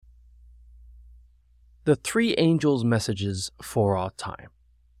The Three Angels' Messages for Our Time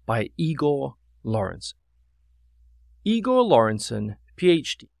by Igor Lorencin. Igor Lorencin,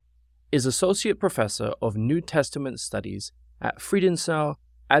 Ph.D., is Associate Professor of New Testament Studies at Friedensau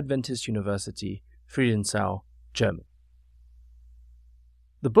Adventist University, Friedensau, Germany.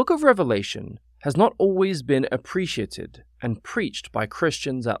 The Book of Revelation has not always been appreciated and preached by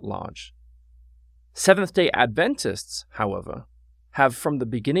Christians at large. Seventh-day Adventists, however, have from the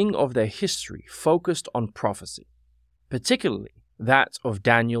beginning of their history focused on prophecy, particularly that of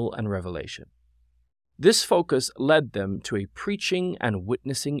Daniel and Revelation. This focus led them to a preaching and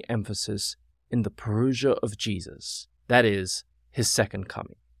witnessing emphasis in the parousia of Jesus, that is, his second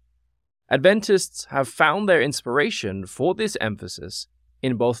coming. Adventists have found their inspiration for this emphasis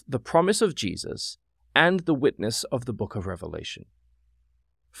in both the promise of Jesus and the witness of the Book of Revelation.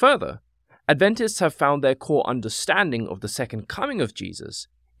 Further, Adventists have found their core understanding of the second coming of Jesus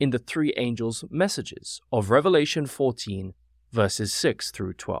in the three angels' messages of Revelation 14, verses 6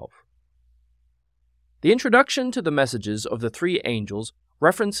 through 12. The introduction to the messages of the three angels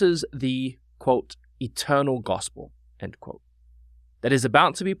references the, quote, eternal gospel, end quote, that is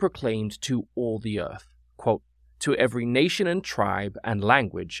about to be proclaimed to all the earth, quote, to every nation and tribe and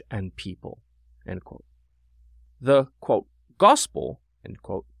language and people, end quote. The, quote, gospel, end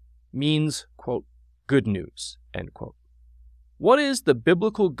quote, means, quote, good news, end quote. What is the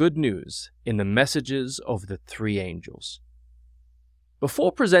biblical good news in the messages of the three angels?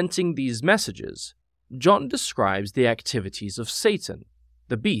 Before presenting these messages, John describes the activities of Satan,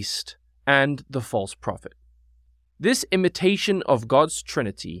 the beast, and the false prophet. This imitation of God's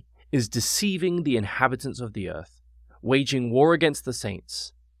Trinity is deceiving the inhabitants of the earth, waging war against the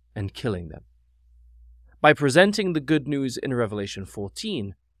saints, and killing them. By presenting the good news in Revelation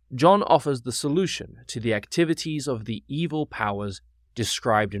 14, John offers the solution to the activities of the evil powers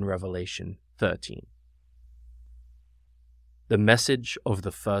described in Revelation 13. The message of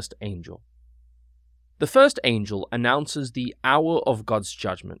the first angel. The first angel announces the hour of God's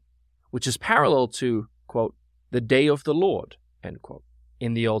judgment, which is parallel to, quote, the day of the Lord, end quote,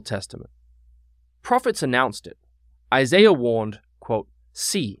 in the Old Testament. Prophets announced it. Isaiah warned, quote,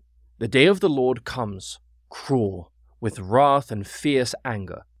 see, the day of the Lord comes, cruel, with wrath and fierce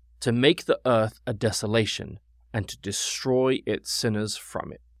anger, to make the earth a desolation, and to destroy its sinners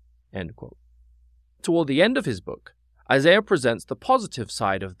from it, end quote. Toward the end of his book, Isaiah presents the positive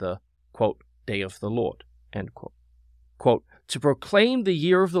side of the, quote, day of the Lord, end quote. Quote, to proclaim the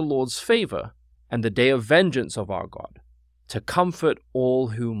year of the Lord's favor and the day of vengeance of our God, to comfort all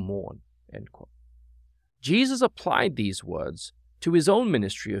who mourn, end quote. Jesus applied these words to his own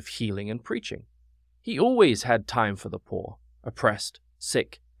ministry of healing and preaching. He always had time for the poor, oppressed,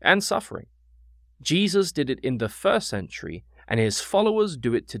 sick, and suffering. Jesus did it in the first century, and his followers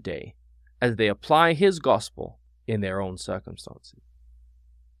do it today, as they apply his gospel in their own circumstances.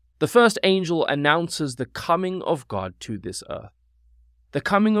 The first angel announces the coming of God to this earth. The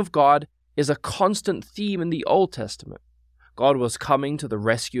coming of God is a constant theme in the Old Testament. God was coming to the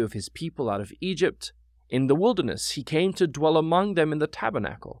rescue of his people out of Egypt. In the wilderness, he came to dwell among them in the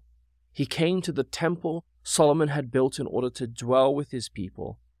tabernacle. He came to the temple Solomon had built in order to dwell with his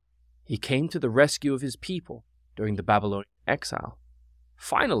people. He came to the rescue of his people during the Babylonian exile.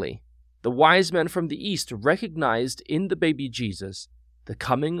 Finally, the wise men from the east recognized in the baby Jesus the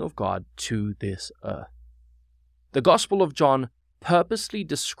coming of God to this earth. The Gospel of John purposely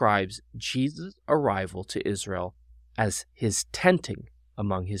describes Jesus' arrival to Israel as his tenting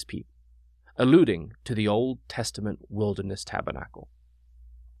among his people, alluding to the Old Testament wilderness tabernacle.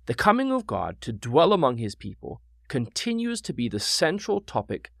 The coming of God to dwell among his people continues to be the central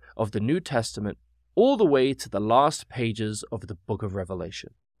topic of the New Testament all the way to the last pages of the Book of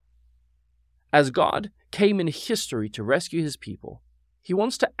Revelation. As God came in history to rescue his people, he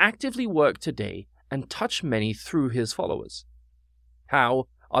wants to actively work today and touch many through his followers. How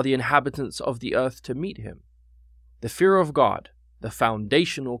are the inhabitants of the earth to meet him? The fear of God, the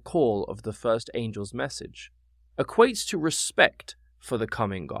foundational call of the first angel's message, equates to respect for the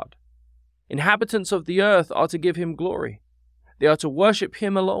coming God. Inhabitants of the earth are to give him glory. They are to worship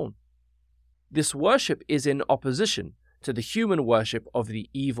him alone. This worship is in opposition to the human worship of the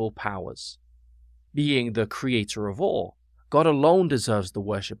evil powers. Being the creator of all, God alone deserves the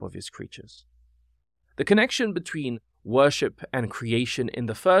worship of his creatures. The connection between worship and creation in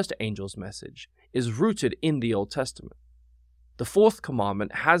the first angel's message is rooted in the Old Testament. The fourth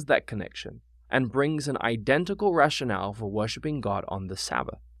commandment has that connection and brings an identical rationale for worshiping God on the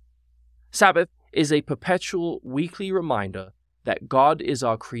Sabbath. Sabbath is a perpetual weekly reminder that God is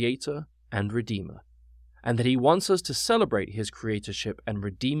our creator and redeemer, and that he wants us to celebrate his creatorship and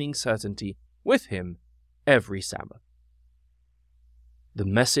redeeming certainty with him every Sabbath. The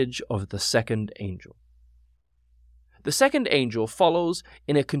message of the second angel. The second angel follows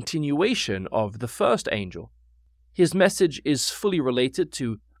in a continuation of the first angel. His message is fully related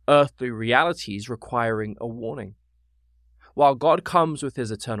to earthly realities requiring a warning. While God comes with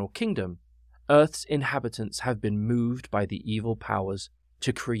his eternal kingdom, Earth's inhabitants have been moved by the evil powers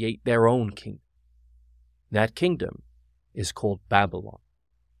to create their own kingdom. That kingdom is called Babylon.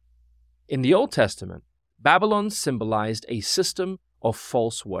 In the Old Testament, Babylon symbolized a system of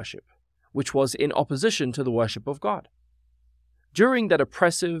false worship, which was in opposition to the worship of God. During that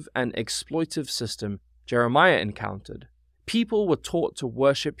oppressive and exploitive system Jeremiah encountered, people were taught to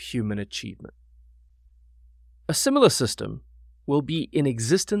worship human achievement. A similar system will be in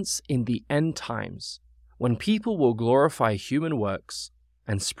existence in the end times, when people will glorify human works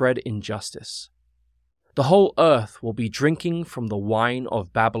and spread injustice. The whole earth will be drinking from the wine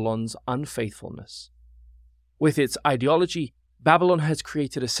of Babylon's unfaithfulness. With its ideology, Babylon has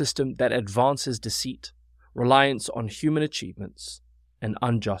created a system that advances deceit, reliance on human achievements, and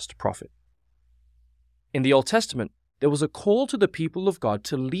unjust profit. In the Old Testament, there was a call to the people of God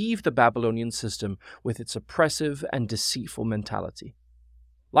to leave the Babylonian system with its oppressive and deceitful mentality.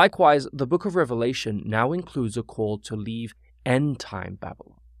 Likewise, the book of Revelation now includes a call to leave end-time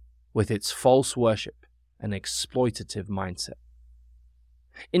Babylon, with its false worship and exploitative mindset.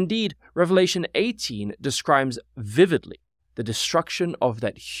 Indeed, Revelation 18 describes vividly the destruction of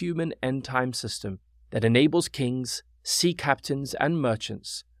that human end-time system that enables kings, sea captains, and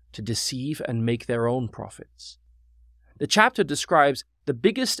merchants to deceive and make their own profits. The chapter describes the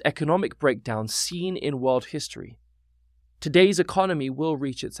biggest economic breakdown seen in world history. Today's economy will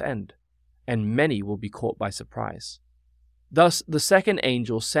reach its end, and many will be caught by surprise. Thus, the second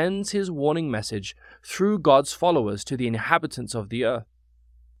angel sends his warning message through God's followers to the inhabitants of the earth.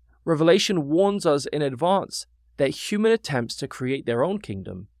 Revelation warns us in advance that human attempts to create their own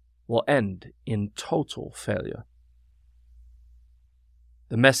kingdom will end in total failure.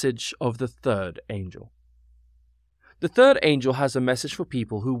 The message of the third angel. The third angel has a message for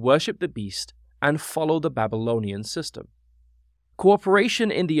people who worship the beast and follow the Babylonian system.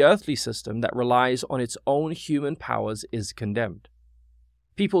 Cooperation in the earthly system that relies on its own human powers is condemned.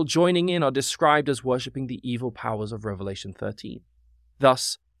 People joining in are described as worshipping the evil powers of Revelation 13,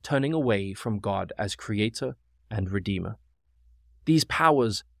 thus turning away from God as Creator and Redeemer. These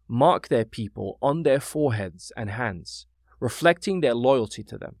powers mark their people on their foreheads and hands, reflecting their loyalty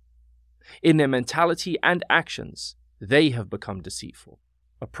to them. In their mentality and actions, they have become deceitful,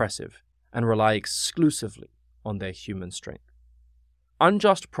 oppressive, and rely exclusively on their human strength.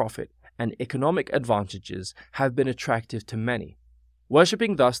 Unjust profit and economic advantages have been attractive to many,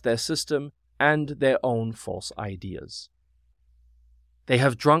 worshipping thus their system and their own false ideas. They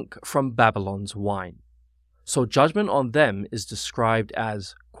have drunk from Babylon's wine, so judgment on them is described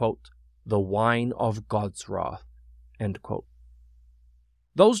as, quote, the wine of God's wrath, end quote.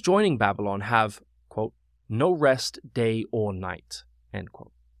 Those joining Babylon have, quote, no rest day or night, end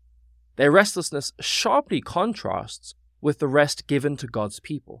quote. Their restlessness sharply contrasts with the rest given to God's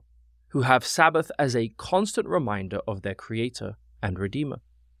people, who have Sabbath as a constant reminder of their Creator and Redeemer.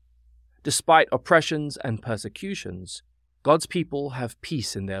 Despite oppressions and persecutions, God's people have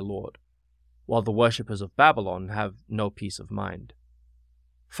peace in their Lord, while the worshippers of Babylon have no peace of mind.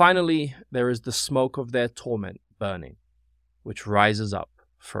 Finally, there is the smoke of their torment burning, which rises up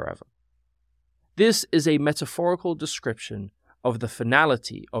forever. This is a metaphorical description of the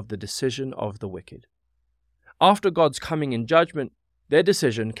finality of the decision of the wicked. After God's coming in judgment, their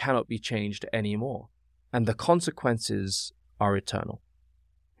decision cannot be changed anymore, and the consequences are eternal.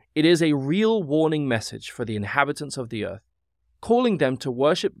 It is a real warning message for the inhabitants of the earth, calling them to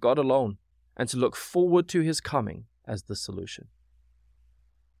worship God alone and to look forward to his coming as the solution.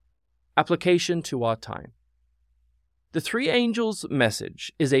 Application to our time. The three angels'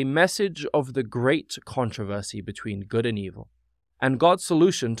 message is a message of the great controversy between good and evil, and God's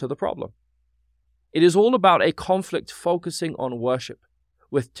solution to the problem. It is all about a conflict focusing on worship,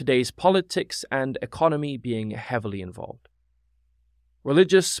 with today's politics and economy being heavily involved.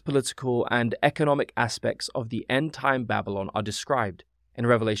 Religious, political, and economic aspects of the end-time Babylon are described in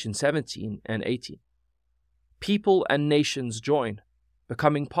Revelation 17 and 18. People and nations join,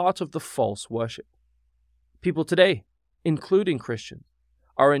 becoming part of the false worship. People today, including Christians,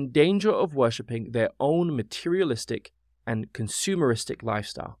 are in danger of worshipping their own materialistic and consumeristic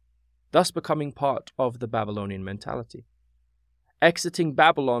lifestyle, thus becoming part of the Babylonian mentality. Exiting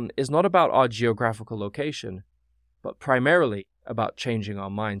Babylon is not about our geographical location, but primarily about changing our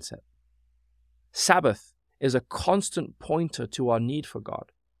mindset. Sabbath is a constant pointer to our need for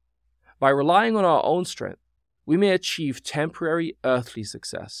God. By relying on our own strength, we may achieve temporary earthly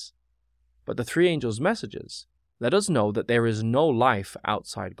success. But the three angels' messages let us know that there is no life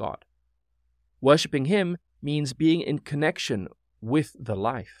outside God. Worshipping Him means being in connection with the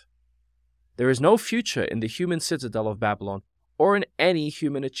life. There is no future in the human citadel of Babylon or in any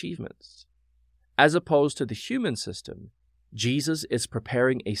human achievements. As opposed to the human system, Jesus is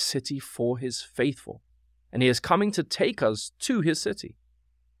preparing a city for His faithful, and He is coming to take us to His city.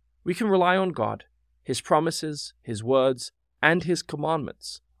 We can rely on God, His promises, His words, and His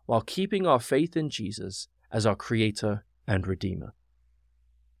commandments, while keeping our faith in Jesus as our Creator and Redeemer.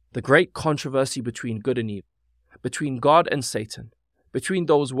 The great controversy between good and evil, between God and Satan, between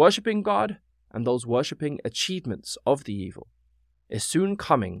those worshipping God and those worshipping achievements of the evil, is soon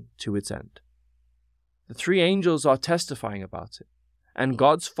coming to its end. The three angels are testifying about it, and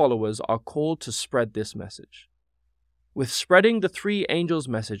God's followers are called to spread this message. With spreading the three angels'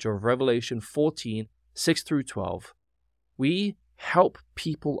 message of Revelation 14, 6-12, we help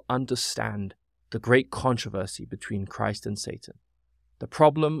people understand the great controversy between Christ and Satan, the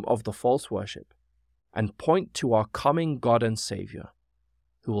problem of the false worship, and point to our coming God and Savior,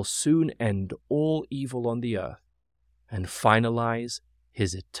 who will soon end all evil on the earth and finalize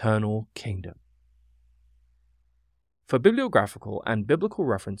His eternal kingdom. For bibliographical and biblical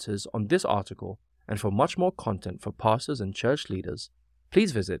references on this article and for much more content for pastors and church leaders,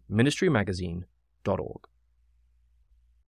 please visit ministrymagazine.org.